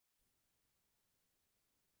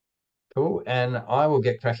Cool. And I will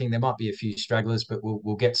get cracking. There might be a few stragglers, but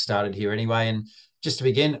we'll get started here anyway. And just to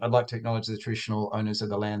begin, I'd like to acknowledge the traditional owners of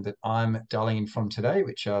the land that I'm dialing in from today,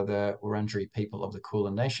 which are the Wurundjeri people of the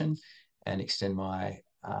Kulin Nation, and extend my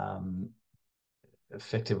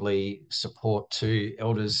effectively support to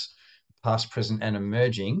elders past, present, and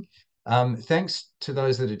emerging. Thanks to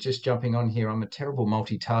those that are just jumping on here. I'm a terrible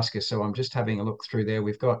multitasker, so I'm just having a look through there.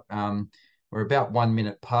 We're about 1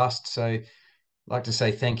 minute past, so I'd like to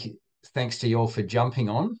say thanks to you all for jumping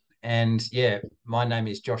on. And yeah, my name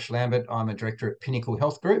is Josh Lambert. I'm a director at Pinnacle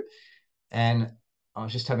Health Group, and I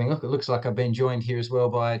was just having a look. It looks like I've been joined here as well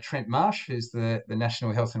by Trent Marsh, who's the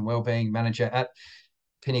National Health and Wellbeing Manager at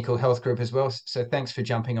Pinnacle Health Group as well. So thanks for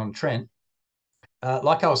jumping on, Trent.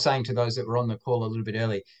 Like I was saying to those that were on the call a little bit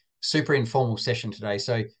early, super informal session today.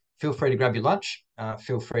 So feel free to grab your lunch.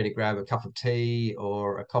 Feel free to grab a cup of tea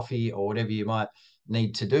or a coffee or whatever you might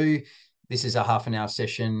need to do. This is a half an hour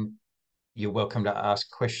session. You're welcome to ask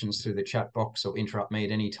questions through the chat box or interrupt me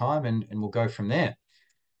at any time, and we'll go from there.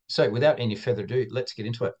 So without any further ado, let's get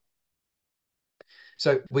into it.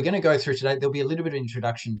 So we're going to go through today. There'll be a little bit of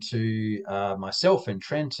introduction to myself and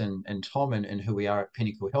Trent and Tom and who we are at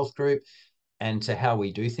Pinnacle Health Group and to how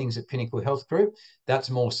we do things at Pinnacle Health Group. That's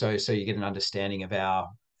more so you get an understanding of our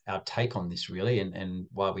take on this really, and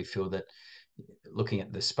why we feel that looking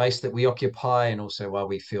at the space that we occupy, and also why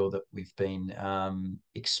we feel that we've been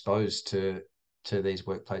exposed to these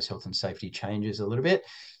workplace health and safety changes a little bit.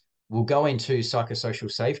 We'll go into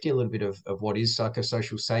psychosocial safety, a little bit of what is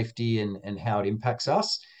psychosocial safety and how it impacts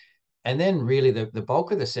us. And then really the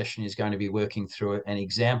bulk of the session is going to be working through an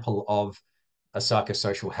example of a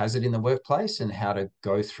psychosocial hazard in the workplace and how to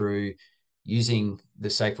go through using the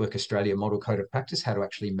Safe Work Australia Model Code of Practice, how to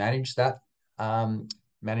actually manage that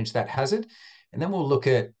hazard. And then we'll look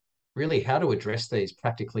at really how to address these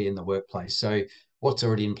practically in the workplace. So what's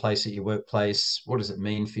already in place at your workplace, what does it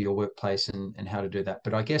mean for your workplace, and how to do that.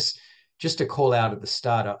 But I guess just to call out at the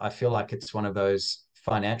start, I feel like it's one of those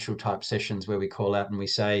financial type sessions where we call out and we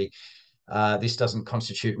say, this doesn't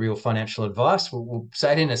constitute real financial advice. We'll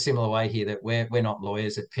say it in a similar way here that we're not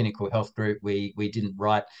lawyers at Pinnacle Health Group. We didn't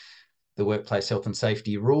write the workplace health and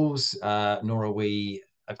safety rules, nor are we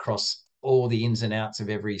across all the ins and outs of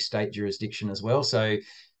every state jurisdiction as well. So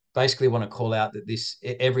basically want to call out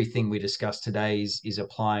that everything we discuss today is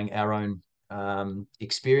applying our own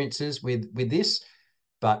experiences with this,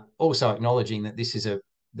 but also acknowledging that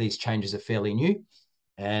these changes are fairly new,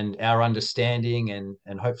 and our understanding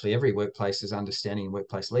and hopefully every workplace's understanding,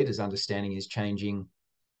 workplace leaders' understanding is changing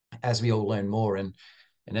as we all learn more. And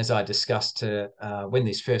as I discussed when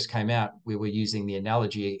this first came out, we were using the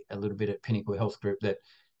analogy a little bit at Pinnacle Health Group that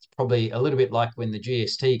it's probably a little bit like when the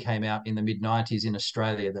GST came out in the mid-90s in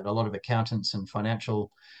Australia, that a lot of accountants and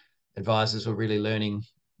financial advisors were really learning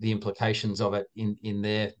the implications of it in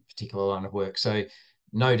their particular line of work. So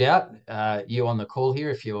no doubt you on the call here,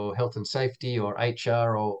 if you're health and safety or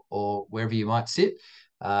HR or wherever you might sit,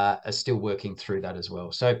 are still working through that as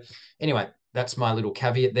well. So anyway, that's my little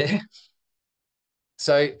caveat there.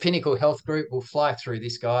 So Pinnacle Health Group will fly through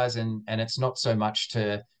this, guys, and it's not so much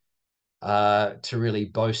to really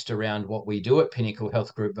boast around what we do at Pinnacle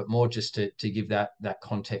Health Group, but more just to give that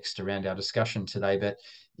context around our discussion today. But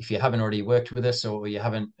if you haven't already worked with us or you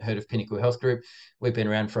haven't heard of Pinnacle Health Group, we've been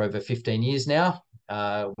around for over 15 years now.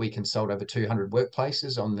 We consult over 200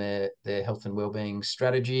 workplaces on their health and wellbeing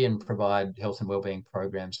strategy and provide health and wellbeing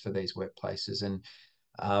programs for these workplaces. And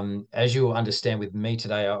as you'll understand with me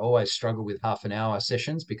today, I always struggle with half an hour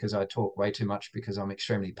sessions because I talk way too much because I'm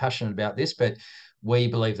extremely passionate about this. But we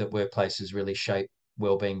believe that workplaces really shape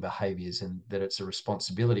wellbeing behaviours, and that it's a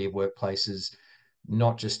responsibility of workplaces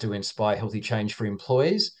not just to inspire healthy change for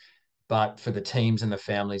employees, but for the teams and the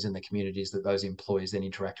families and the communities that those employees then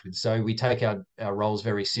interact with. So we take our roles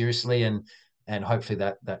very seriously, and hopefully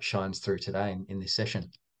that shines through today in this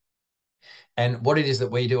session. And what it is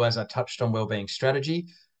that we do, as I touched on, wellbeing strategy,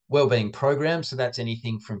 wellbeing programs. So that's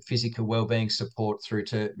anything from physical wellbeing support through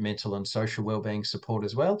to mental and social wellbeing support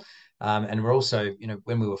as well. And we're also,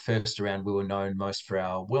 when we were first around, we were known most for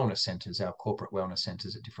our wellness centres, our corporate wellness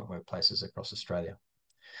centres at different workplaces across Australia.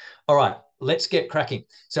 All right, let's get cracking.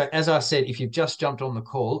 So as I said, if you've just jumped on the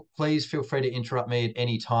call, please feel free to interrupt me at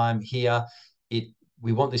any time here.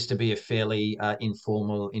 We want this to be a fairly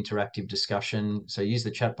informal, interactive discussion. So use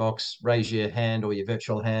the chat box, raise your hand or your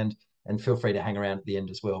virtual hand, and feel free to hang around at the end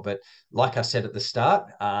as well. But like I said at the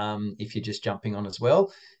start, if you're just jumping on as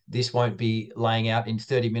well, this won't be laying out in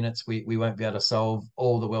 30 minutes. We won't be able to solve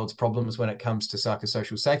all the world's problems when it comes to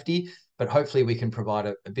psychosocial safety, but hopefully we can provide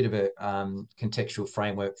a bit of a contextual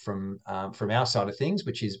framework from our side of things,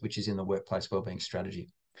 which is in the workplace wellbeing strategy.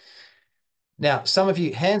 Now, some of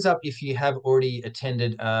you, hands up if you have already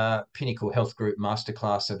attended a Pinnacle Health Group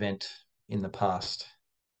Masterclass event in the past.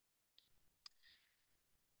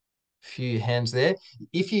 Few hands there.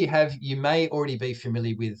 If you have, you may already be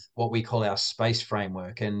familiar with what we call our SPACE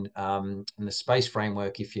framework. And the SPACE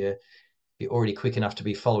framework, if you're already quick enough to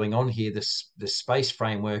be following on here, the SPACE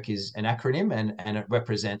framework is an acronym, and it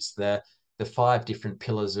represents the 5 different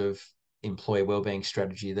pillars of employee wellbeing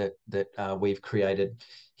strategy that we've created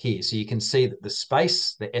here. So you can see that the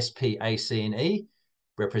SPACE, the SPACE,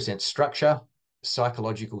 represents structure,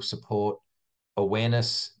 psychological support,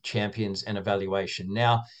 awareness, champions, and evaluation.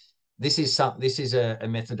 Now, this is a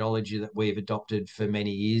methodology that we've adopted for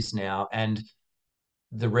many years now, and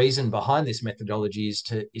the reason behind this methodology is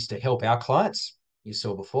to help our clients. You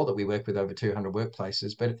saw before that we work with over 200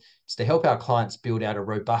 workplaces, but it's to help our clients build out a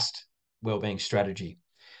robust wellbeing strategy.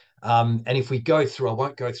 And if we go through, I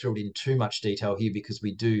won't go through it in too much detail here because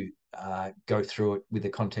we do go through it with the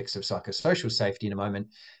context of psychosocial safety in a moment,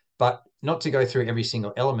 but not to go through every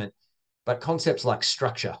single element, but concepts like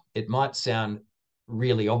structure. It might sound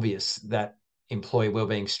really obvious that employee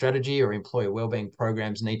wellbeing strategy or employer wellbeing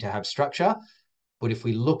programs need to have structure. But if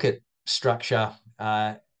we look at structure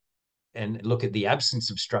and look at the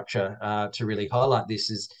absence of structure to really highlight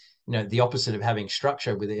this, is the opposite of having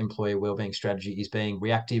structure with the employee wellbeing strategy is being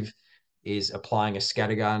reactive, is applying a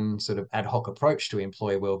scattergun sort of ad hoc approach to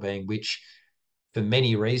employee wellbeing, which for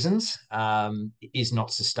many reasons is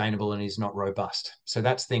not sustainable and is not robust. So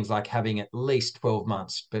that's things like having at least 12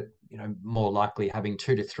 months, but more likely having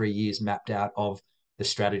 2 to 3 years mapped out of the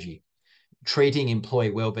strategy. Treating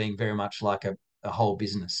employee wellbeing very much like a whole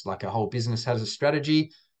business. Like a whole business has a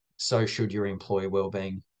strategy, so should your employee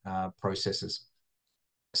wellbeing processes.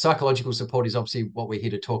 Psychological support is obviously what we're here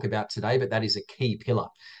to talk about today, but that is a key pillar.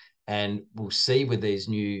 And we'll see with these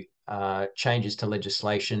new changes to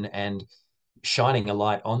legislation and shining a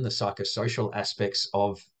light on the psychosocial aspects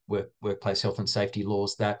of workplace health and safety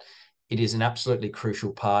laws that it is an absolutely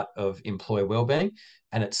crucial part of employee wellbeing,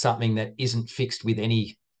 and it's something that isn't fixed with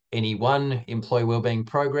any one employee wellbeing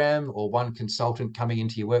program or one consultant coming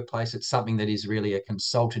into your workplace. It's something that is really a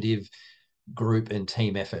consultative group and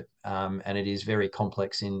team effort, and it is very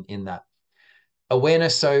complex in that.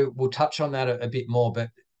 Awareness, so we'll touch on that a bit more, but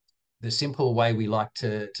the simple way we like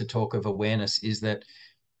to talk of awareness is that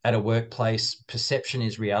at a workplace, perception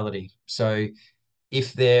is reality. So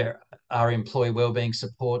if there are employee wellbeing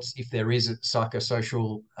supports, if there is a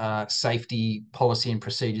psychosocial safety policy and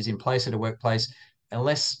procedures in place at a workplace,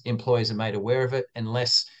 unless employees are made aware of it,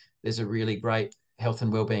 unless there's a really great health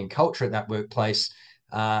and wellbeing culture at that workplace,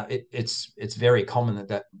 it's very common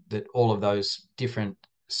that all of those different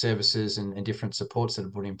services and different supports that are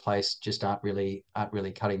put in place just aren't really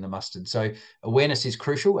cutting the mustard. So awareness is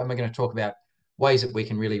crucial, and we're going to talk about ways that we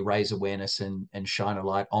can really raise awareness and shine a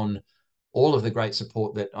light on all of the great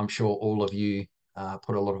support that I'm sure all of you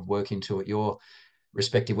put a lot of work into at your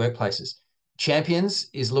respective workplaces. Champions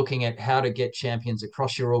is looking at how to get champions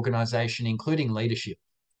across your organization, including leadership.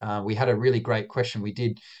 We had a really great question.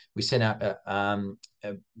 We sent out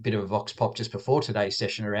a bit of a vox pop just before today's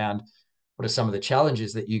session around what are some of the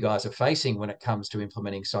challenges that you guys are facing when it comes to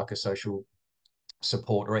implementing psychosocial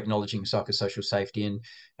support or acknowledging psychosocial safety.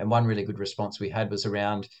 And one really good response we had was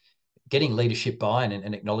around getting leadership buy-in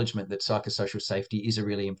and acknowledgement that psychosocial safety is a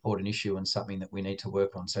really important issue and something that we need to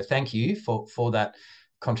work on. So thank you for that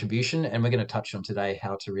contribution. And we're going to touch on today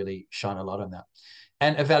how to really shine a light on that.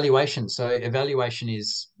 And evaluation. So evaluation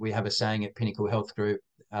is, we have a saying at Pinnacle Health Group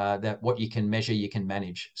that what you can measure, you can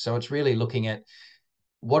manage. So it's really looking at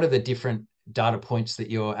what are the different data points that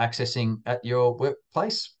you're accessing at your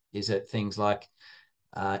workplace. Is it things like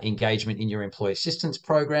engagement in your employee assistance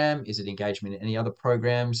program? Is it engagement in any other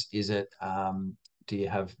programs? Is it do you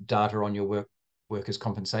have data on your workers'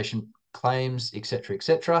 compensation claims, et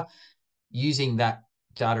cetera, using that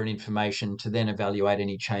data and information to then evaluate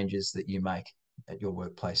any changes that you make at your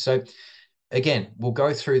workplace. So again, we'll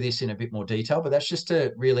go through this in a bit more detail, but that's just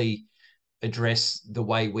to really address the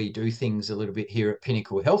way we do things a little bit here at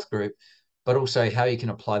Pinnacle Health Group, but also how you can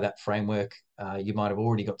apply that framework. You might have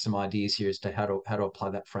already got some ideas here as to how to apply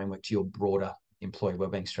that framework to your broader employee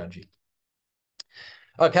wellbeing strategy.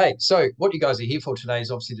 Okay, so what you guys are here for today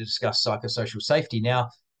is obviously to discuss psychosocial safety. Now,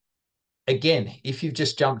 again, if you've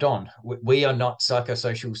just jumped on, we are not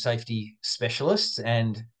psychosocial safety specialists,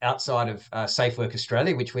 and outside of Safe Work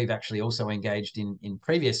Australia, which we've actually also engaged in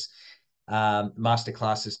previous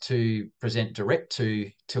masterclasses to present direct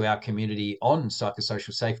to our community on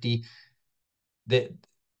psychosocial safety, that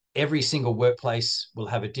every single workplace will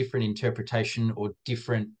have a different interpretation or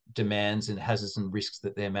different demands and hazards and risks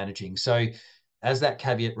that they're managing. So as that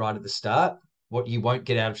caveat right at the start, what you won't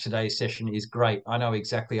get out of today's session is great. I know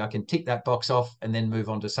exactly I can tick that box off and then move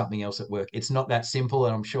on to something else at work. It's not that simple,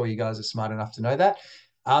 and I'm sure you guys are smart enough to know that.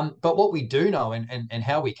 But what we do know, and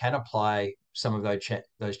how we can apply some of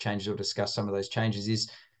those changes, or discuss some of those changes,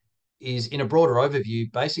 is in a broader overview.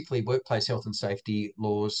 Basically, workplace health and safety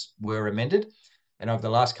laws were amended, and over the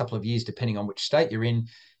last couple of years, depending on which state you're in,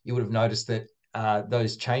 you would have noticed that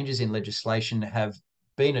those changes in legislation have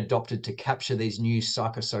been adopted to capture these new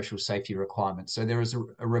psychosocial safety requirements. So there was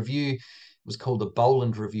a review, it was called the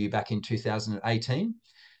Boland Review back in 2018.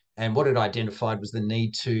 And what it identified was the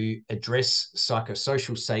need to address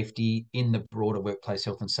psychosocial safety in the broader workplace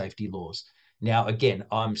health and safety laws. Now, again,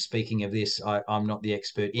 I'm speaking of this. I'm not the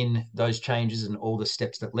expert in those changes and all the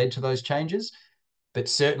steps that led to those changes. But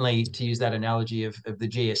certainly, to use that analogy of the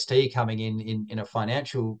GST coming in a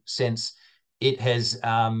financial sense, it has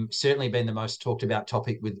certainly been the most talked about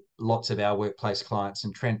topic with lots of our workplace clients.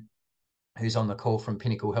 And Trent, who's on the call from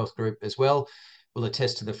Pinnacle Health Group as well, will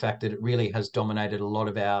attest to the fact that it really has dominated a lot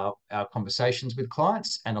of our conversations with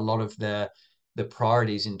clients, and a lot of the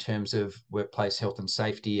priorities in terms of workplace health and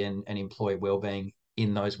safety and employee wellbeing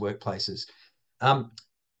in those workplaces.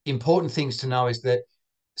 Important things to know is that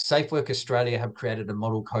Safe Work Australia have created a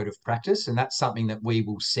model code of practice, and that's something that we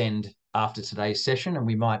will send after today's session, and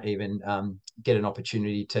we might even get an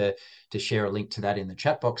opportunity to share a link to that in the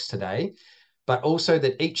chat box today. But also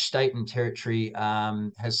that each state and territory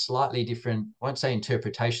has slightly different, I won't say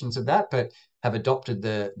interpretations of that, but have adopted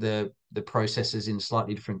the processes in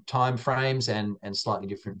slightly different timeframes and slightly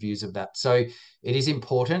different views of that. So it is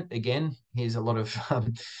important. Again, here's a lot of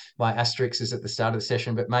my asterisks at the start of the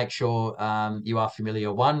session, but make sure you are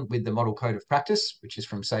familiar, one, with the model code of practice, which is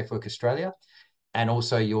from Safe Work Australia, and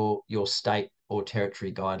also your state or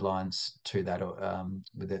territory guidelines to that,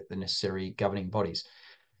 with the necessary governing bodies.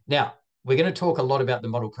 Now, we're going to talk a lot about the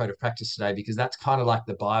model code of practice today, because that's kind of like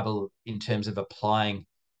the Bible in terms of applying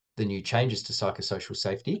the new changes to psychosocial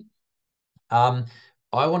safety. I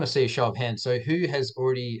want to see a show of hands. So who's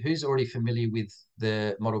already familiar with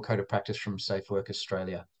the model code of practice from Safe Work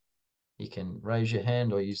Australia? You can raise your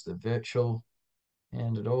hand or use the virtual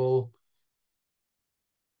hand at all.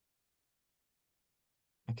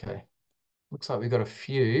 Okay. Looks like we've got a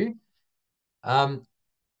few.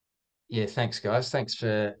 Yeah, thanks, guys. Thanks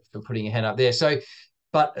for putting your hand up there. So,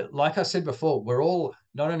 but like I said before, we're all,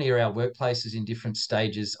 not only are our workplaces in different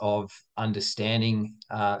stages of understanding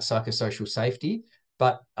psychosocial safety,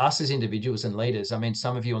 but us as individuals and leaders. I mean,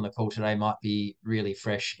 some of you on the call today might be really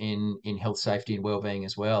fresh in health, safety, and wellbeing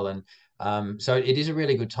as well. And so it is a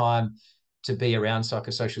really good time to be around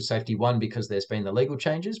psychosocial safety. One, because there's been the legal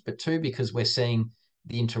changes, but two, because we're seeing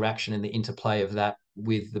the interaction and the interplay of that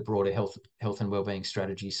with the broader health and wellbeing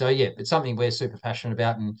strategy. So yeah, it's something we're super passionate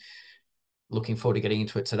about and looking forward to getting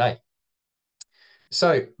into it today.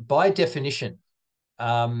 So by definition,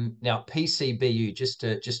 now PCBU, just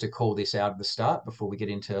to call this out at the start before we get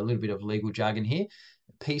into a little bit of legal jargon here,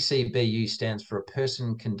 PCBU stands for a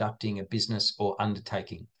person conducting a business or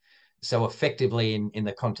undertaking. So effectively, in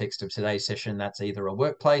the context of today's session, that's either a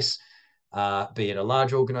workplace, be it a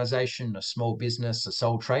large organization, a small business, a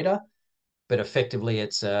sole trader, but effectively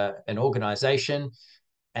it's an organization.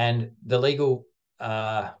 And the legal,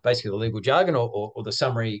 basically the legal jargon or the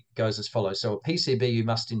summary goes as follows. So a PCBU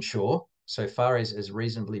must ensure, so far as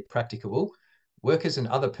reasonably practicable, workers and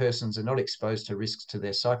other persons are not exposed to risks to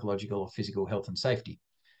their psychological or physical health and safety.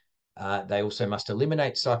 They also must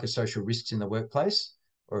eliminate psychosocial risks in the workplace,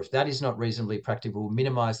 or if that is not reasonably practicable,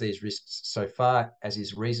 minimize these risks so far as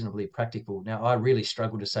is reasonably practicable. Now, I really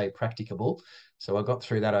struggle to say practicable, so I got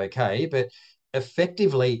through that okay. But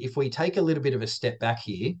effectively, if we take a little bit of a step back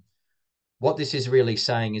here, what this is really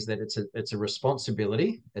saying is that it's a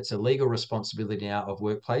responsibility, it's a legal responsibility now of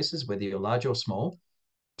workplaces, whether you're large or small,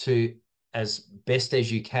 to, as best as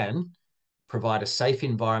you can, provide a safe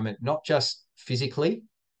environment, not just physically,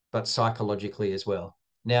 but psychologically as well.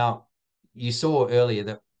 Now, you saw earlier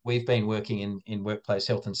that we've been working in workplace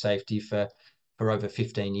health and safety for over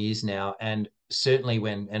 15 years now. And certainly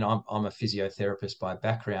and I'm a physiotherapist by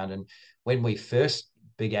background, and when we first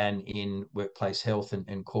began in workplace health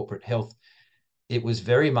and corporate health, it was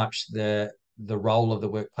very much the role of the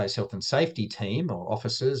workplace health and safety team or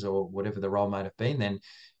officers or whatever the role might have been then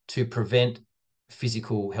to prevent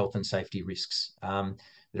physical health and safety risks.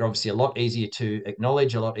 They're obviously a lot easier to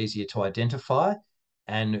acknowledge, a lot easier to identify.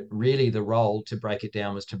 And really the role, to break it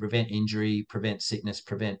down, was to prevent injury, prevent sickness,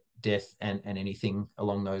 prevent death, and anything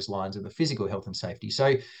along those lines of the physical health and safety.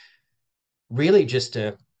 So really just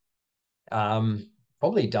to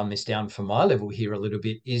probably dumb this down for my level here a little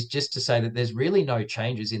bit, is just to say that there's really no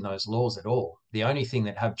changes in those laws at all. The only thing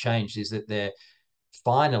that have changed is that they're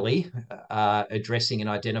finally addressing and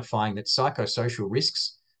identifying that psychosocial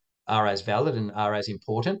risks are as valid and are as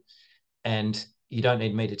important. And you don't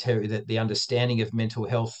need me to tell you that the understanding of mental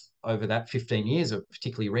health over that 15 years, or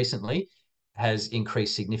particularly recently, has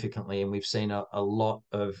increased significantly. And we've seen a lot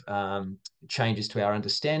of changes to our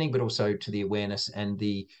understanding, but also to the awareness and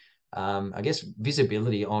the, I guess,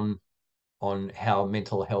 visibility on how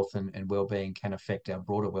mental health and well-being can affect our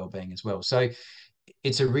broader well-being as well. So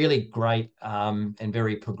it's a really great and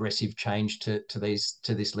very progressive change to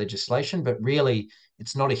this legislation, but really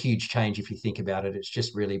it's not a huge change if you think about it. It's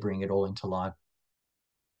just really bringing it all into line.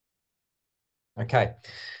 Okay,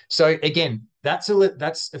 so again, that's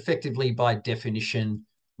effectively by definition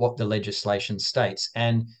what the legislation states,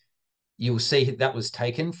 and you'll see that was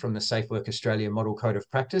taken from the Safe Work Australia Model Code of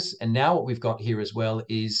Practice. And now what we've got here as well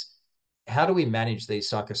is how do we manage these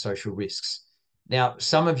psychosocial risks? Now,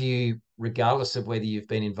 some of you, regardless of whether you've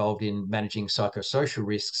been involved in managing psychosocial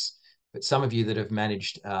risks, but some of you that have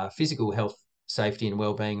managed physical health, safety, and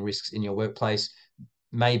well-being risks in your workplace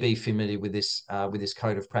may be familiar with this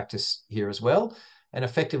code of practice here as well. And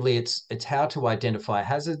effectively, it's how to identify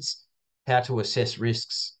hazards, how to assess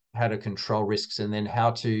risks, how to control risks, and then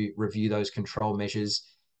how to review those control measures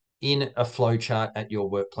in a flow chart at your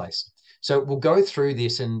workplace. So we'll go through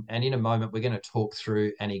this, and in a moment, we're going to talk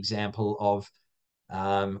through an example of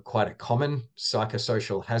quite a common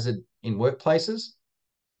psychosocial hazard in workplaces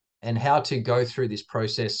and how to go through this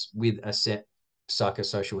process with a set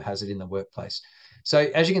psychosocial hazard in the workplace.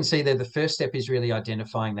 So as you can see there, the first step is really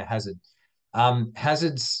identifying the hazard.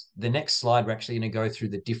 Hazards, the next slide, we're actually going to go through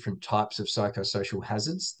the different types of psychosocial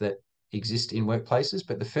hazards that exist in workplaces.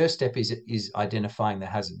 But the first step is identifying the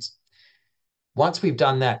hazards. Once we've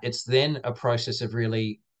done that, it's then a process of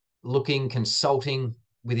really looking, consulting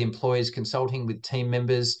with employees, consulting with team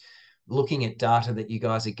members, looking at data that you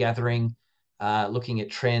guys are gathering, looking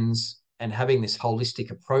at trends, and having this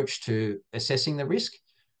holistic approach to assessing the risk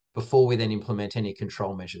before we then implement any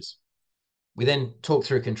control measures. We then talk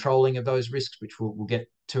through controlling of those risks, which we'll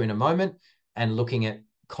get to in a moment, and looking at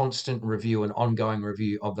constant review and ongoing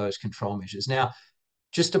review of those control measures. Now,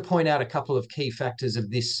 just to point out a couple of key factors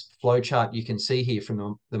of this flowchart you can see here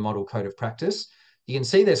from the Model Code of Practice. You can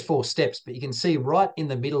see there's 4 steps, but you can see right in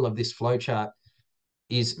the middle of this flowchart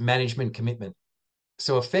is management commitment.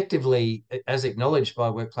 So effectively, as acknowledged by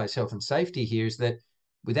Workplace Health and Safety here, is that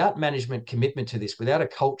without management commitment to this, without a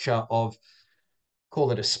culture of,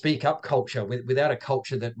 call it a speak up culture, without a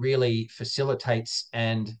culture that really facilitates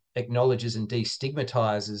and acknowledges and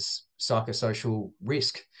destigmatizes psychosocial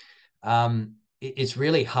risk, it's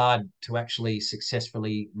really hard to actually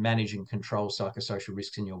successfully manage and control psychosocial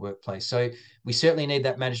risks in your workplace. So we certainly need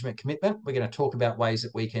that management commitment. We're going to talk about ways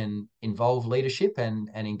that we can involve leadership and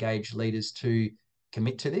engage leaders to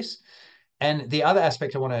commit to this. And the other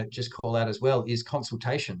aspect I want to just call out as well is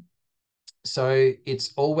consultation. So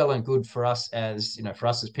it's all well and good for us as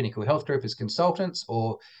Pinnacle Health Group as consultants,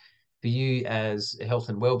 or for you as a health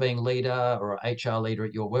and wellbeing leader or an HR leader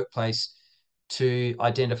at your workplace, to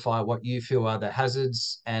identify what you feel are the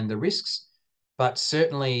hazards and the risks. But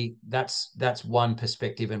certainly that's one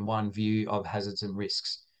perspective and one view of hazards and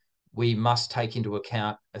risks. We must take into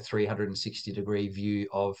account a 360-degree view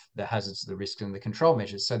of the hazards, the risks, and the control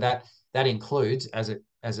measures. So that includes, as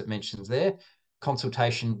it mentions there,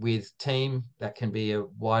 consultation with team. That can be a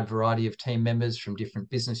wide variety of team members from different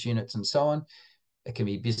business units and so on. It can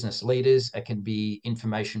be business leaders. It can be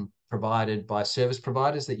information provided by service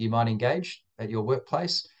providers that you might engage at your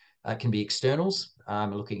workplace. It can be externals,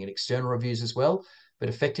 looking at external reviews as well. But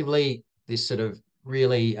effectively, this sort of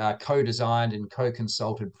really co-designed and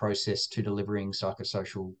co-consulted process to delivering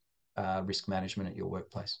psychosocial risk management at your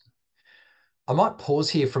workplace. I might pause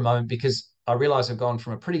here for a moment because I realize I've gone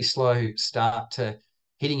from a pretty slow start to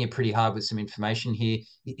hitting you pretty hard with some information here.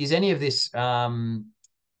 Is any of this,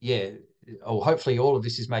 or hopefully all of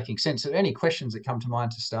this is making sense? Are there any questions that come to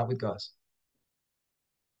mind to start with, guys?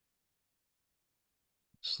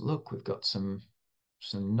 Just look, we've got some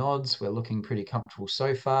nods. We're looking pretty comfortable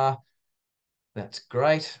so far. That's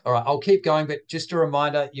great. All right, I'll keep going, but just a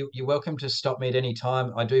reminder, you're welcome to stop me at any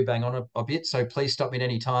time. I do bang on a bit, so please stop me at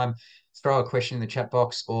any time. Throw a question in the chat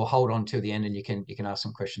box or hold on till the end and you can ask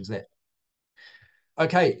some questions there.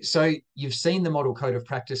 Okay, so you've seen the Model Code of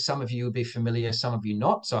Practice. Some of you will be familiar, some of you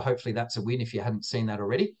not. So hopefully that's a win if you hadn't seen that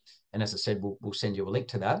already. And as I said, we'll send you a link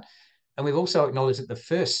to that. And we've also acknowledged that the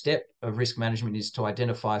first step of risk management is to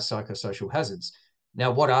identify psychosocial hazards.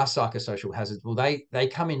 Now, what are psychosocial hazards? Well, they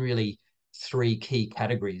come in really three key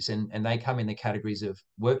categories, and they come in the categories of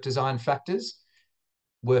work design factors,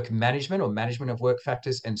 work management or management of work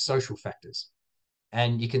factors, and social factors.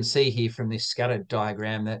 And you can see here from this scattered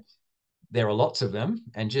diagram that there are lots of them.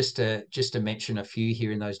 And just to mention a few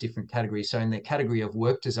here in those different categories. So in the category of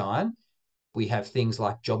work design, we have things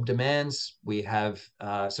like job demands. We have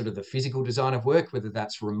sort of the physical design of work, whether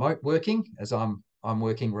that's remote working, as I'm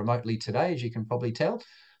working remotely today, as you can probably tell,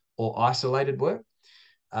 or isolated work.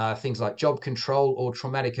 Things like job control or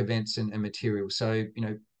traumatic events and materials. So,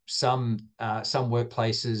 some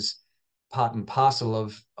workplaces, part and parcel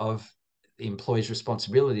of the employee's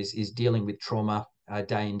responsibilities is dealing with trauma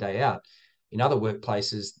day in, day out. In other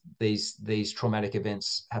workplaces, these traumatic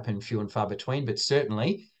events happen few and far between, but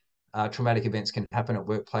certainly traumatic events can happen at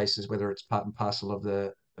workplaces, whether it's part and parcel of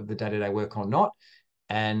the day-to-day work or not.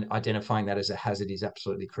 And identifying that as a hazard is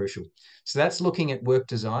absolutely crucial. So that's looking at work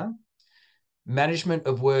design. Management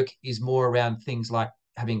of work is more around things like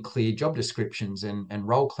having clear job descriptions and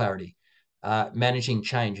role clarity, managing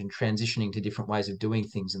change and transitioning to different ways of doing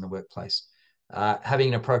things in the workplace, having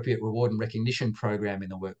an appropriate reward and recognition program in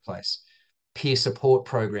the workplace, peer support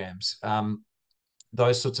programs,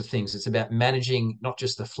 those sorts of things. It's about managing not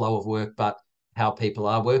just the flow of work, but how people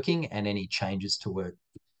are working and any changes to work.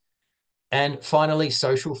 And finally,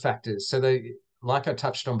 social factors. So like I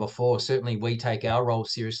touched on before, certainly we take our role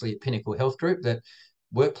seriously at Pinnacle Health Group, that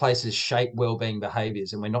workplaces shape wellbeing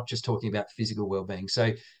behaviours, and we're not just talking about physical wellbeing.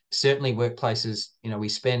 So certainly workplaces, we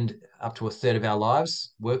spend up to a third of our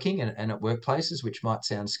lives working and at workplaces, which might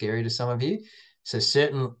sound scary to some of you. So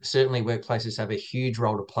certainly workplaces have a huge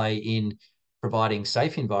role to play in providing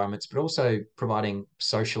safe environments, but also providing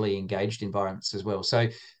socially engaged environments as well. So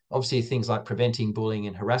obviously things like preventing bullying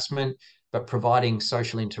and harassment, but providing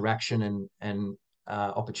social interaction and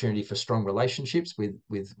opportunity for strong relationships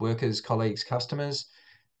with workers, colleagues, customers,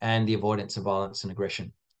 and the avoidance of violence and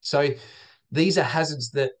aggression. So these are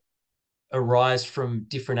hazards that arise from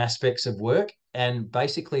different aspects of work, and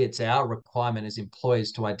basically it's our requirement as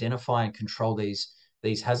employers to identify and control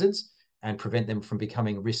these hazards and prevent them from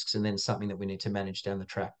becoming risks and then something that we need to manage down the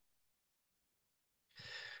track.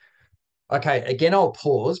 Okay, again, I'll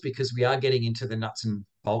pause because we are getting into the nuts and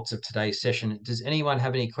bolts of today's session. Does anyone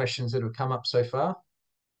have any questions that have come up so far?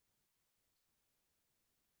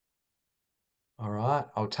 All right,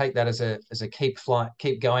 I'll take that as a keep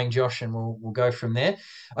going, Josh, and we'll go from there.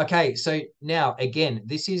 Okay, so now again,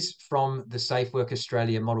 this is from the Safe Work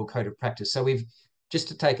Australia Model Code of Practice. So we've just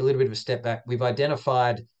to take a little bit of a step back, we've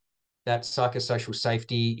identified that psychosocial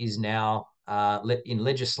safety is now in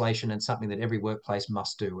legislation and something that every workplace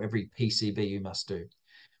must do, every PCBU must do.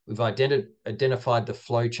 We've identified the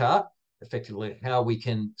flow chart, effectively how we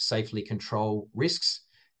can safely control risks,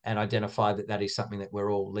 and identified that is something that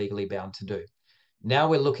we're all legally bound to do. Now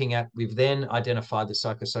we've then identified the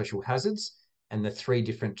psychosocial hazards and the three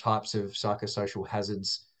different types of psychosocial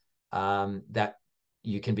hazards that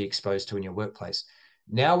you can be exposed to in your workplace.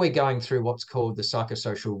 Now we're going through what's called the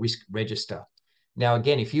psychosocial risk register. Now,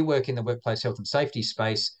 again, if you work in the workplace health and safety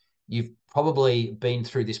space, you've probably been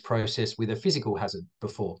through this process with a physical hazard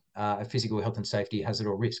before, a physical health and safety hazard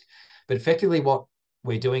or risk. But effectively what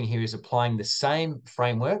we're doing here is applying the same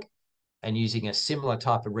framework and using a similar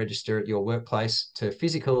type of register at your workplace to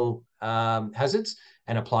physical hazards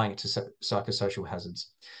and applying it to psychosocial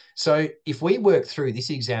hazards. So if we work through this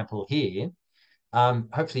example here,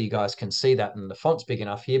 hopefully you guys can see that and the font's big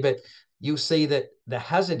enough here, but you'll see that the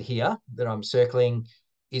hazard here that I'm circling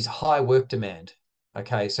is high work demand.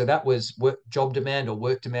 Okay, so that was job demand or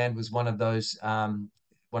work demand was one of those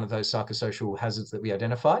psychosocial hazards that we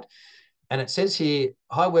identified. And it says here,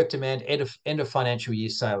 high work demand, end of financial year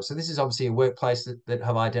sales. So this is obviously a workplace that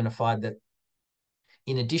have identified that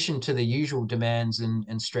in addition to the usual demands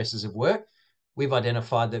and stresses of work, we've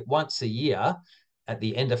identified that once a year at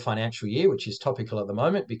the end of financial year, which is topical at the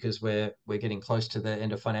moment because we're getting close to the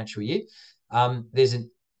end of financial year,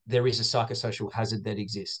 there is a psychosocial hazard that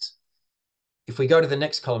exists. If we go to the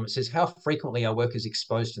next column, it says how frequently are workers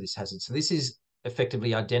exposed to this hazard. So this is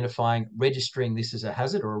effectively identifying, registering this as a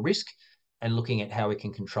hazard or a risk and looking at how we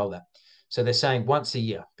can control that. So they're saying once a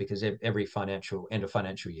year because every end of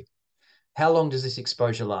financial year. How long does this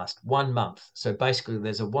exposure last? 1 month. So basically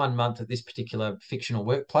there's a 1 month at this particular fictional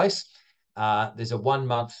workplace. There's a 1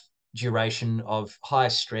 month duration of high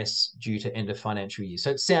stress due to end of financial year.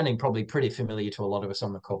 So it's sounding probably pretty familiar to a lot of us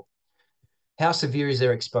on the call. How severe is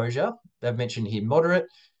their exposure? They've mentioned here moderate.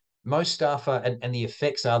 Most staff are, and the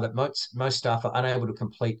effects are that most staff are unable to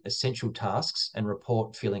complete essential tasks and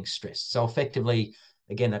report feeling stressed. So effectively,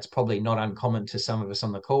 again, that's probably not uncommon to some of us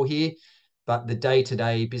on the call here, but the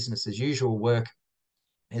day-to-day business as usual work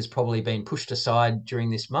has probably been pushed aside during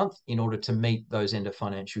this month in order to meet those end of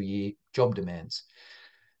financial year job demands.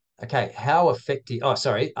 Okay, how effective? Oh,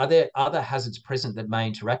 sorry. Are there other hazards present that may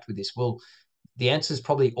interact with this? Well, the answer is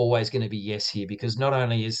probably always going to be yes here, because not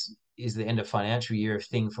only is the end of financial year a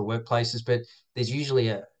thing for workplaces, but there's usually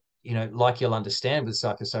a, like you'll understand with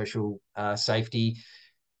psychosocial safety,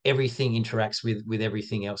 everything interacts with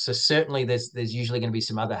everything else. So certainly there's usually going to be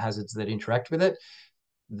some other hazards that interact with it.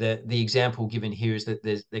 The example given here is that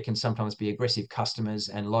there can sometimes be aggressive customers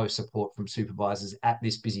and low support from supervisors at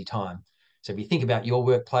this busy time. So if you think about your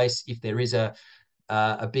workplace, if there is a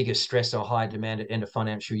bigger stress or higher demand at end of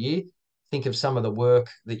financial year, think of some of the work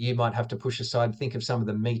that you might have to push aside. Think of some of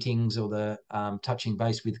the meetings or the touching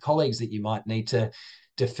base with colleagues that you might need to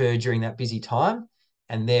defer during that busy time.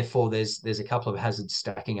 And therefore, there's a couple of hazards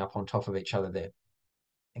stacking up on top of each other there.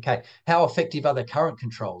 Okay, how effective are the current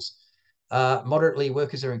controls? Moderately,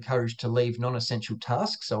 workers are encouraged to leave non-essential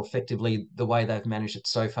tasks. So effectively, the way they've managed it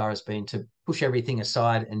so far has been to push everything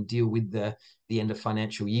aside and deal with the end of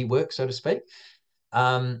financial year work, so to speak.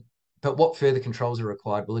 But what further controls are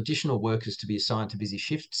required? Well, additional workers to be assigned to busy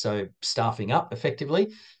shifts, so staffing up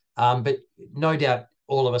effectively. But no doubt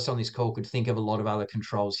all of us on this call could think of a lot of other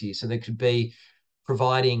controls here. So there could be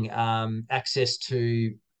providing access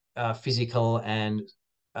to physical and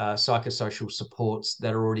psychosocial supports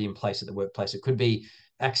that are already in place at the workplace. It could be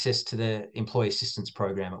access to the employee assistance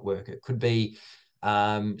program at work. It could be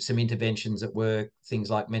some interventions at work, things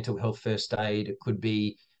like mental health first aid. It could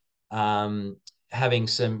be having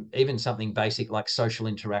even something basic like social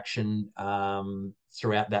interaction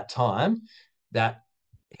throughout that time that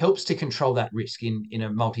helps to control that risk in a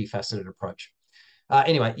multifaceted approach.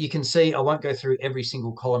 Anyway, you can see, I won't go through every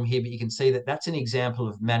single column here, but you can see that that's an example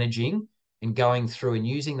of managing and going through and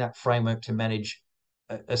using that framework to manage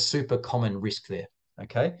a super common risk there.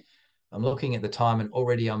 Okay. I'm looking at the time and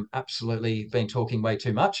already I'm absolutely been talking way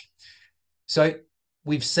too much. So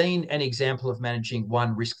we've seen an example of managing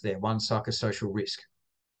one risk there, one psychosocial risk.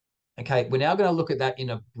 Okay, we're now going to look at that in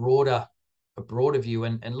a broader view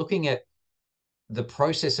and looking at the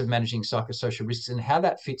process of managing psychosocial risks and how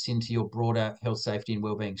that fits into your broader health, safety, and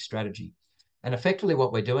wellbeing strategy. And effectively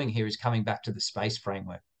what we're doing here is coming back to the SPACE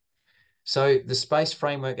framework. So the SPACE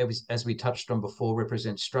framework, as we touched on before,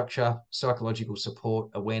 represents structure, psychological support,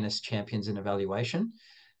 awareness, champions, and evaluation.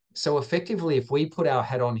 So effectively, if we put our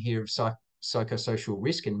hat on here of psychosocial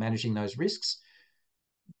risk and managing those risks,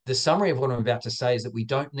 the summary of what I'm about to say is that we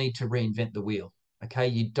don't need to reinvent the wheel. Okay,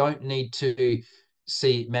 you don't need to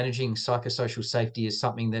see managing psychosocial safety as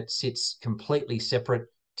something that sits completely separate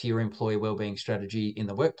to your employee wellbeing strategy in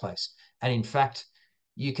the workplace. And in fact,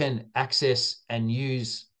 you can access and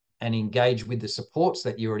use and engage with the supports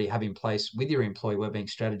that you already have in place with your employee wellbeing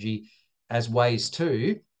strategy as ways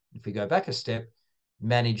to, if we go back a step,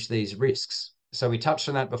 manage these risks. So we touched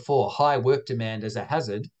on that before, high work demand as a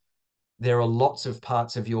hazard. There are lots of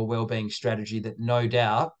parts of your wellbeing strategy that no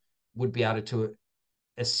doubt would be able to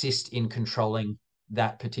assist in controlling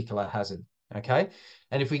that particular hazard. Okay.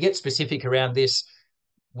 And if we get specific around this,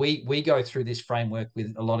 we go through this framework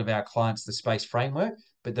with a lot of our clients, the SPACE framework.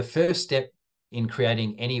 But the first step in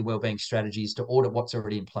creating any wellbeing strategy is to audit what's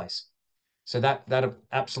already in place. So that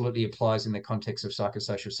absolutely applies in the context of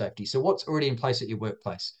psychosocial safety. So what's already in place at your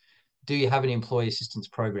workplace? Do you have an employee assistance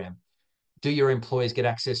program? Do your employees get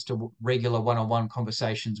access to regular one-on-one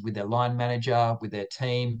conversations with their line manager, with their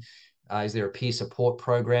team? Is there a peer support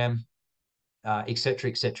program, et cetera,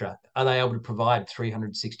 et cetera? Are they able to provide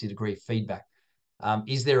 360-degree feedback?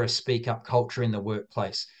 Is there a speak-up culture in the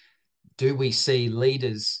workplace? Do we see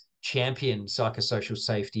leaders champion psychosocial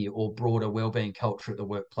safety or broader wellbeing culture at the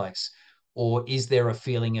workplace? Or is there a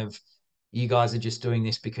feeling of, you guys are just doing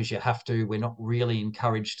this because you have to, we're not really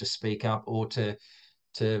encouraged to speak up or to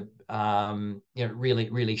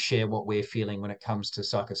really share what we're feeling when it comes to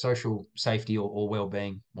psychosocial safety or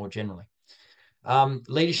well-being more generally.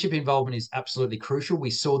 Leadership involvement is absolutely crucial.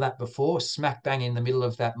 We saw that before. Smack bang in the middle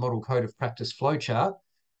of that model code of practice flowchart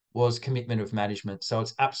was commitment of management. So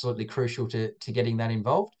it's absolutely crucial to getting that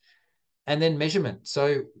involved. And then measurement.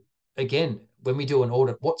 So again, when we do an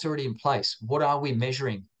audit, what's already in place? What are we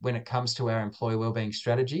measuring when it comes to our employee wellbeing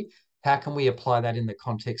strategy? How can we apply that in the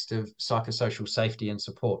context of psychosocial safety and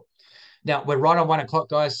support? Now, we're right on 1 o'clock,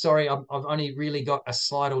 guys. Sorry, I've only really got a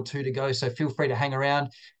slide or two to go, so feel free to hang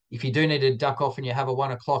around. If you do need to duck off and you have a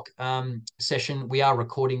 1 o'clock session, we are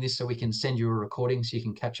recording this, so we can send you a recording so you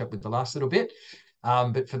can catch up with the last little bit.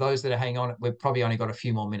 But for those that are hanging on, we've probably only got a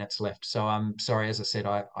few more minutes left. So I'm sorry, as I said,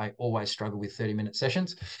 I always struggle with 30-minute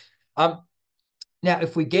sessions. Now,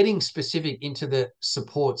 if we're getting specific into the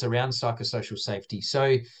supports around psychosocial safety,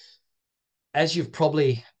 so as you've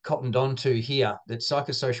probably cottoned on to here, that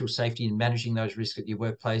psychosocial safety and managing those risks at your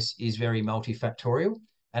workplace is very multifactorial,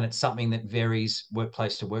 and it's something that varies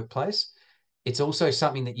workplace to workplace. It's also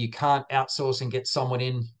something that you can't outsource and get someone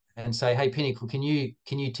in and say, "Hey, Pinnacle, can you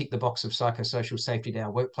tick the box of psychosocial safety to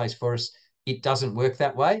our workplace for us?" It doesn't work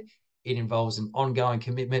that way. It involves an ongoing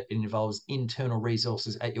commitment. It involves internal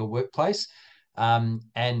resources at your workplace,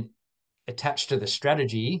 and attached to the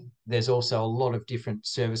strategy, there's also a lot of different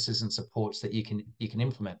services and supports that you can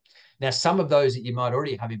implement. Now, some of those that you might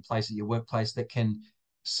already have in place at your workplace that can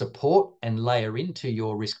support and layer into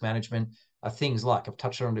your risk management are things like, I've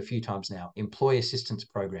touched on it a few times now, employee assistance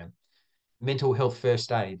program, mental health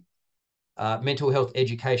first aid, mental health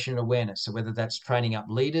education and awareness. So whether that's training up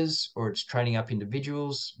leaders or it's training up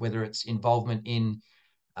individuals, whether it's involvement in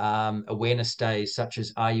awareness days such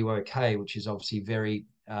as Are You OK, which is obviously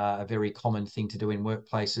a very common thing to do in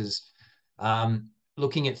workplaces.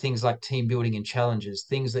 Looking at things like team building and challenges,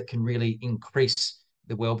 things that can really increase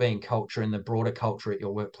the wellbeing culture and the broader culture at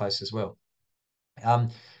your workplace as well.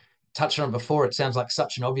 Touched on it before, it sounds like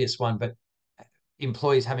such an obvious one, but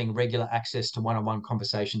employees having regular access to one-on-one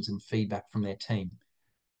conversations and feedback from their team.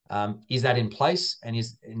 Is that in place,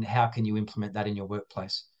 and how can you implement that in your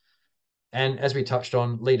workplace? And as we touched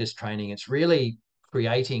on, leaders training, it's really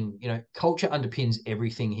creating, culture underpins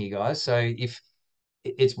everything here, guys. So if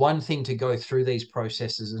it's one thing to go through these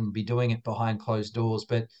processes and be doing it behind closed doors,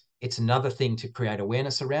 but it's another thing to create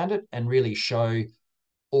awareness around it and really show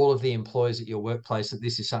all of the employees at your workplace that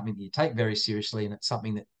this is something that you take very seriously, and it's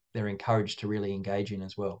something that they're encouraged to really engage in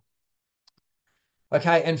as well.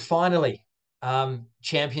 Okay, and finally,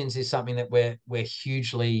 champions is something that we're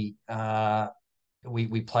hugely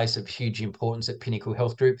we place of huge importance at Pinnacle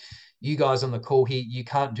Health Group. You guys on the call here, you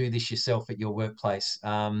can't do this yourself at your workplace.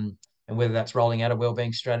 And whether that's rolling out a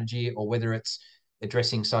wellbeing strategy or whether it's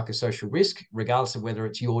addressing psychosocial risk, regardless of whether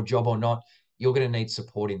it's your job or not, you're going to need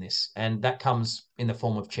support in this. And that comes in the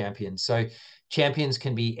form of champions. So champions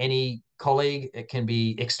can be any colleague, it can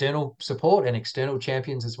be external support and external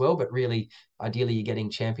champions as well, but really, ideally, you're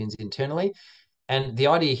getting champions internally. And the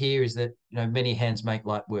idea here is that many hands make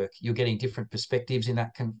light work. You're getting different perspectives in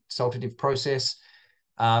that consultative process.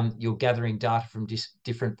 You're gathering data from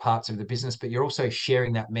different parts of the business, but you're also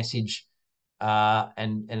sharing that message,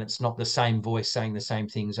 and it's not the same voice saying the same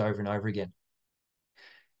things over and over again.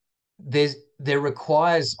 There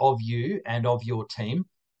requires of you and of your team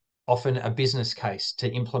often a business case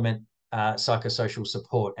to implement psychosocial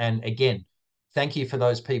support. And again, thank you for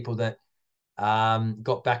those people that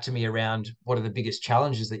got back to me around what are the biggest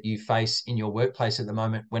challenges that you face in your workplace at the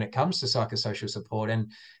moment when it comes to psychosocial support.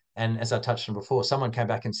 And as I touched on before, someone came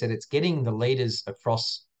back and said it's getting the leaders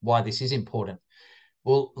across why this is important.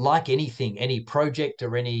 Well, like anything, any project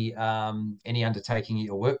or any undertaking at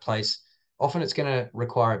your workplace, often it's going to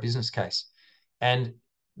require a business case. And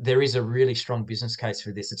there is a really strong business case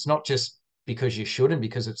for this. It's not just because you should and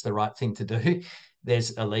because it's the right thing to do.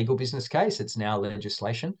 There's a legal business case. It's now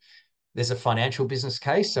legislation. There's a financial business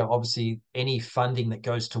case. So obviously any funding that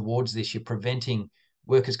goes towards this, you're preventing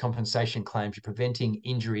workers' compensation claims, you're preventing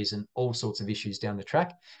injuries and all sorts of issues down the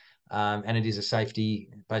track. And it is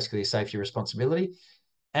basically a safety responsibility.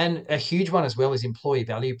 And a huge one as well is employee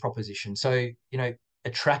value proposition. So,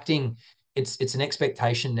 attracting, it's an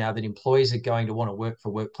expectation now that employees are going to want to work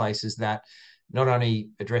for workplaces that not only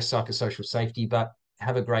address psychosocial safety, but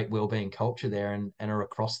have a great wellbeing culture there and are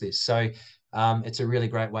across this. So it's a really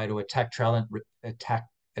great way to attract talent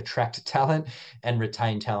and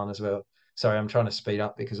retain talent as well. Sorry, I'm trying to speed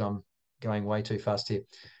up because I'm going way too fast here.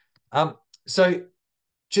 So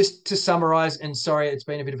just to summarize, and sorry, it's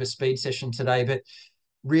been a bit of a speed session today, but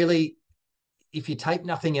really, if you take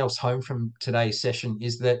nothing else home from today's session,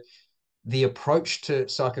 is that the approach to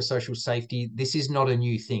psychosocial safety, this is not a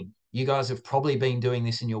new thing. You guys have probably been doing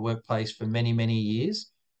this in your workplace for many, many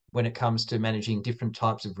years when it comes to managing different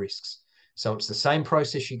types of risks. So it's the same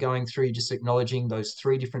process you're going through, just acknowledging those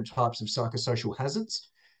three different types of psychosocial hazards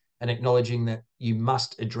and acknowledging that you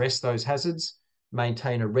must address those hazards,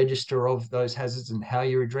 maintain a register of those hazards and how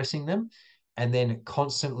you're addressing them, and then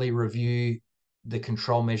constantly review the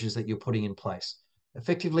control measures that you're putting in place.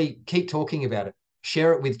 Effectively, keep talking about it.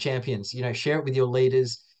 Share it with champions, share it with your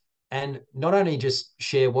leaders, and not only just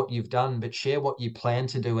share what you've done, but share what you plan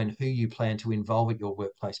to do and who you plan to involve at your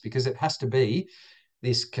workplace, because it has to be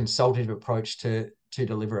this consultative approach to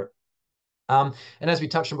deliver it. And as we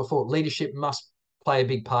touched on before, leadership must play a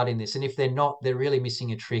big part in this. And if they're not, they're really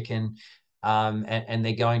missing a trick, and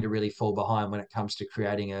they're going to really fall behind when it comes to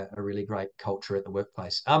creating a really great culture at the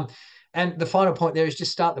workplace. And the final point there is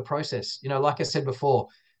just start the process. Like I said before,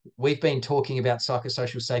 we've been talking about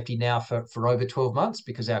psychosocial safety now for over 12 months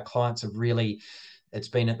because our clients have really, it's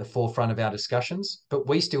been at the forefront of our discussions, but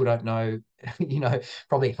we still don't know,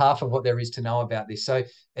 probably half of what there is to know about this. So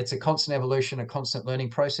it's a constant evolution, a constant learning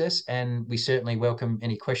process, and we certainly welcome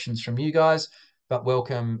any questions from you guys, but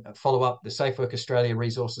welcome follow up. The Safe Work Australia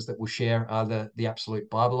resources that we'll share are the absolute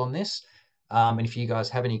Bible on this. And if you guys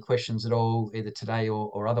have any questions at all, either today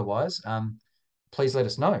or otherwise, please let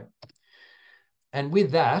us know. And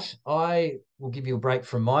with that, I will give you a break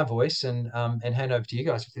from my voice and hand over to you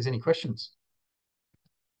guys if there's any questions.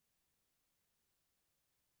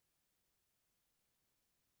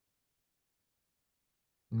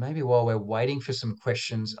 Maybe while we're waiting for some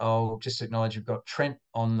questions, I'll just acknowledge we've got Trent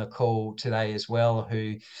on the call today as well,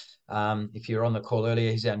 who, if you're on the call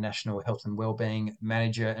earlier, he's our National Health and Wellbeing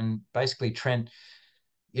Manager. And basically, Trent,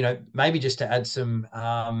 maybe just to add some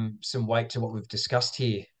weight to what we've discussed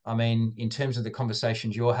here. I mean, in terms of the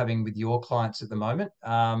conversations you're having with your clients at the moment,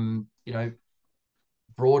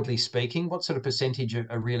 broadly speaking, what sort of percentage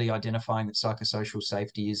are really identifying that psychosocial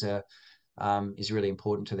safety is really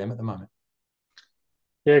important to them at the moment?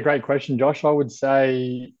 Yeah, great question, Josh. I would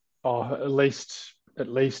say at least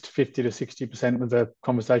 50 to 60% of the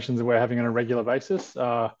conversations that we're having on a regular basis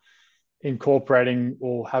are incorporating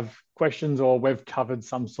or have questions, or we've covered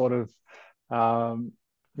some sort of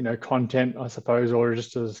content, I suppose, or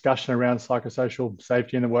just a discussion around psychosocial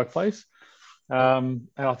safety in the workplace. Yep. And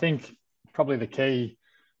I think probably the key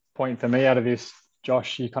point for me out of this,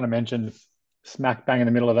 Josh, you kind of mentioned smack bang in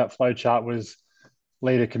the middle of that flow chart was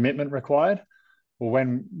leader commitment required. Well,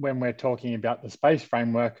 when we're talking about the SPACE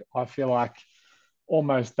framework, I feel like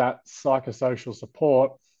almost that psychosocial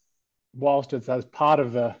support, whilst it's as part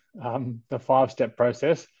of the 5-step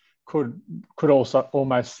process, could also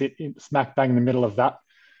almost sit smack bang in the middle of that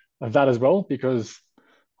as well. Because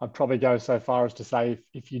I'd probably go so far as to say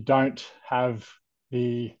if you don't have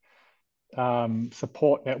the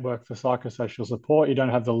support network for psychosocial support, you don't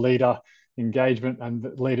have the leader engagement and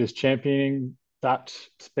the leaders championing that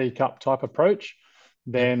speak up type approach,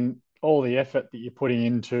 then all the effort that you're putting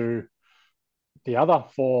into the other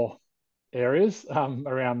 4 areas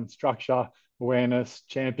around structure, awareness,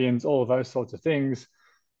 champions, all of those sorts of things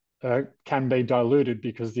can be diluted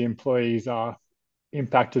because the employees are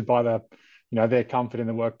impacted by their comfort in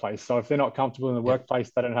the workplace. So if they're not comfortable in the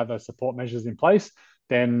workplace, they don't have those support measures in place,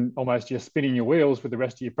 then almost you're spinning your wheels with the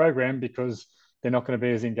rest of your program because they're not going to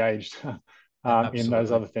be as engaged in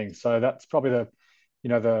those other things. So that's probably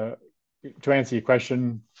to answer your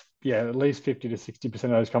question, at least 50 to 60%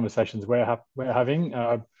 of those conversations we're having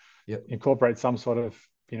incorporate some sort of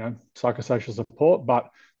psychosocial support. But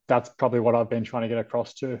that's probably what I've been trying to get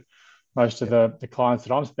across to most of the clients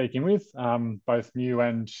that I'm speaking with, both new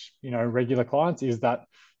and regular clients, is that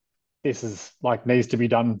this is needs to be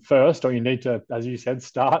done first, or you need to, as you said,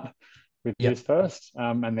 start with this first,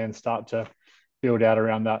 and then start to build out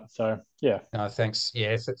around that. So thanks.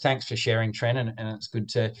 Thanks for sharing, Trent, and it's good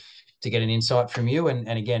to get an insight from you. And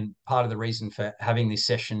again, part of the reason for having this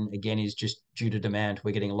session again is just due to demand.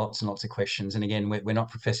 We're getting lots and lots of questions, and again, we're not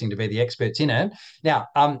professing to be the experts in it. Now,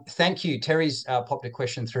 thank you. Terry's popped a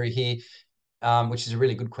question through here, which is a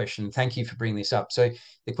really good question. Thank you for bringing this up. So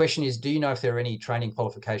the question is, do you know if there are any training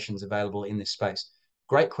qualifications available in this space?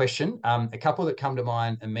 Great question. A couple that come to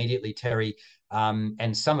mind immediately, Terry,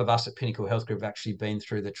 and some of us at Pinnacle Health Group have actually been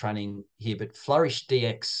through the training here, but Flourish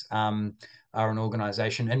DX are an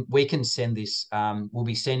organisation, and we can send this. We'll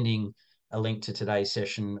be sending a link to today's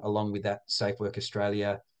session along with that Safe Work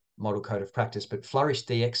Australia model code of practice. But Flourish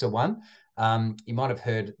DX are one. You might have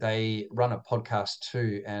heard they run a podcast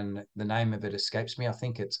too, and the name of it escapes me. I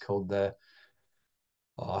think it's called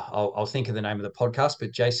I'll think of the name of the podcast,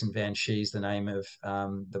 but Jason Van Shee's the name of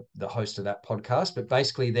the host of that podcast. But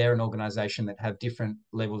basically, they're an organisation that have different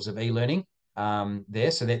levels of e-learning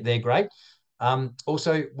there, so they're great.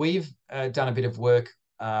 Also, we've done a bit of work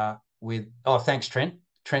with. Oh, thanks, Trent.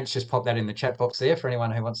 Trent's just popped that in the chat box there for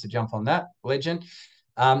anyone who wants to jump on that. Legend.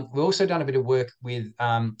 We've also done a bit of work with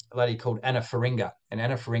a lady called Anna Faringa, and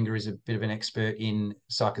Anna Faringa is a bit of an expert in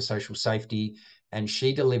psychosocial safety, and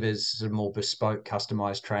she delivers sort of more bespoke,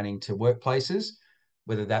 customized training to workplaces,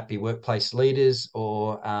 whether that be workplace leaders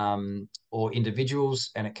or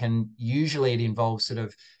individuals, and it involves sort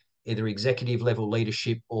of either executive level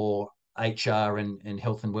leadership or HR and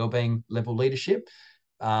health and wellbeing level leadership.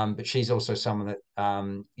 But she's also someone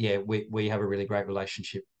that we have a really great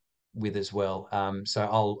relationship with as well. So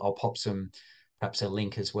I'll pop perhaps a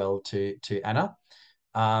link as well to Anna.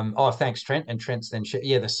 Thanks, Trent. And Trent's then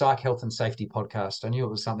the Psych Health and Safety podcast. I knew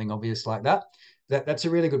it was something obvious like that. That's a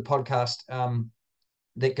really good podcast.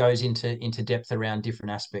 that goes into depth around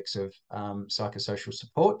different aspects of psychosocial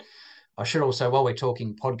support. I should also, while we're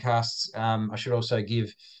talking podcasts, I should also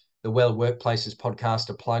give the Well Workplaces podcast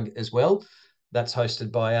a plug as well. That's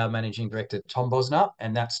hosted by our managing director, Tom Bosner,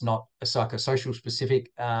 and that's not a psychosocial specific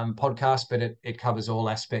podcast, but it covers all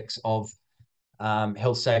aspects of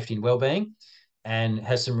health, safety, and wellbeing, and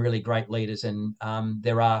has some really great leaders. And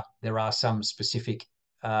there are some specific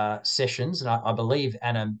sessions, and I believe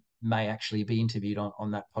Anna may actually be interviewed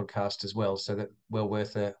on that podcast as well. So that well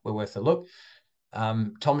worth a look.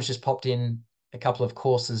 Tom's just popped in a couple of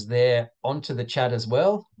courses there onto the chat as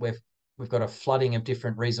well. We've got a flooding of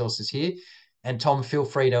different resources here. And Tom, feel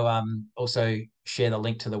free to also share the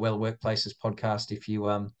link to the Well Workplaces podcast if you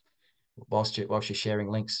whilst you're sharing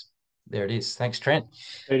links. There it is. Thanks, Trent.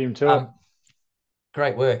 Beat him to it.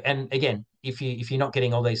 Great work. And again, if you're not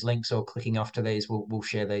getting all these links or clicking off to these, we'll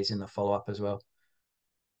share these in the follow up as well.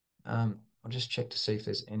 I'll just check to see if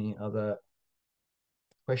there's any other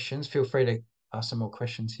questions. Feel free to ask some more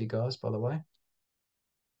questions here, guys, by the way.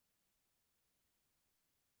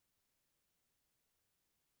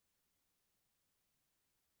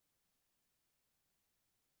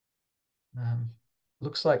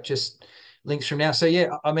 Looks like just links from now. So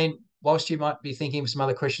yeah, I mean, whilst you might be thinking of some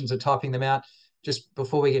other questions or typing them out, just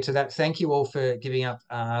before we get to that, thank you all for giving up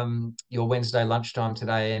your Wednesday lunchtime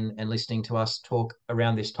today and listening to us talk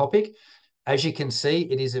around this topic. As you can see,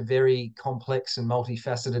 it is a very complex and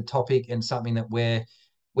multifaceted topic, and something that we're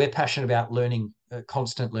passionate about learning,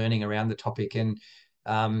 constant learning around the topic. And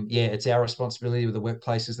yeah, it's our responsibility with the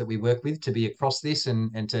workplaces that we work with to be across this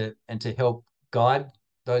and to help guide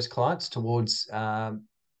those clients towards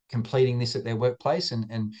completing this at their workplace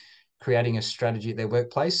and creating a strategy at their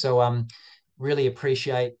workplace. So really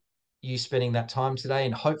appreciate you spending that time today,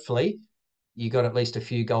 and hopefully you got at least a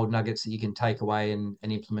few gold nuggets that you can take away and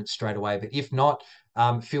implement straight away. But if not,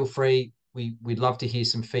 feel free. We'd love to hear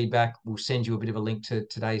some feedback. We'll send you a bit of a link to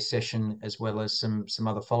today's session as well as some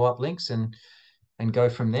other follow-up links and go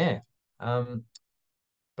from there.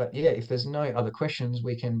 But yeah, if there's no other questions,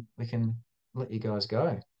 we can let you guys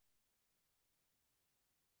go.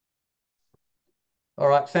 All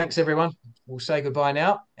right, thanks everyone. We'll say goodbye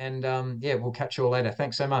now, and yeah, we'll catch you all later.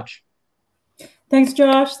 Thanks so much. Thanks,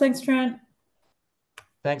 Josh. Thanks, Trent.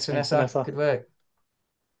 Thanks, Thanks, Vanessa. Vanessa. Good work.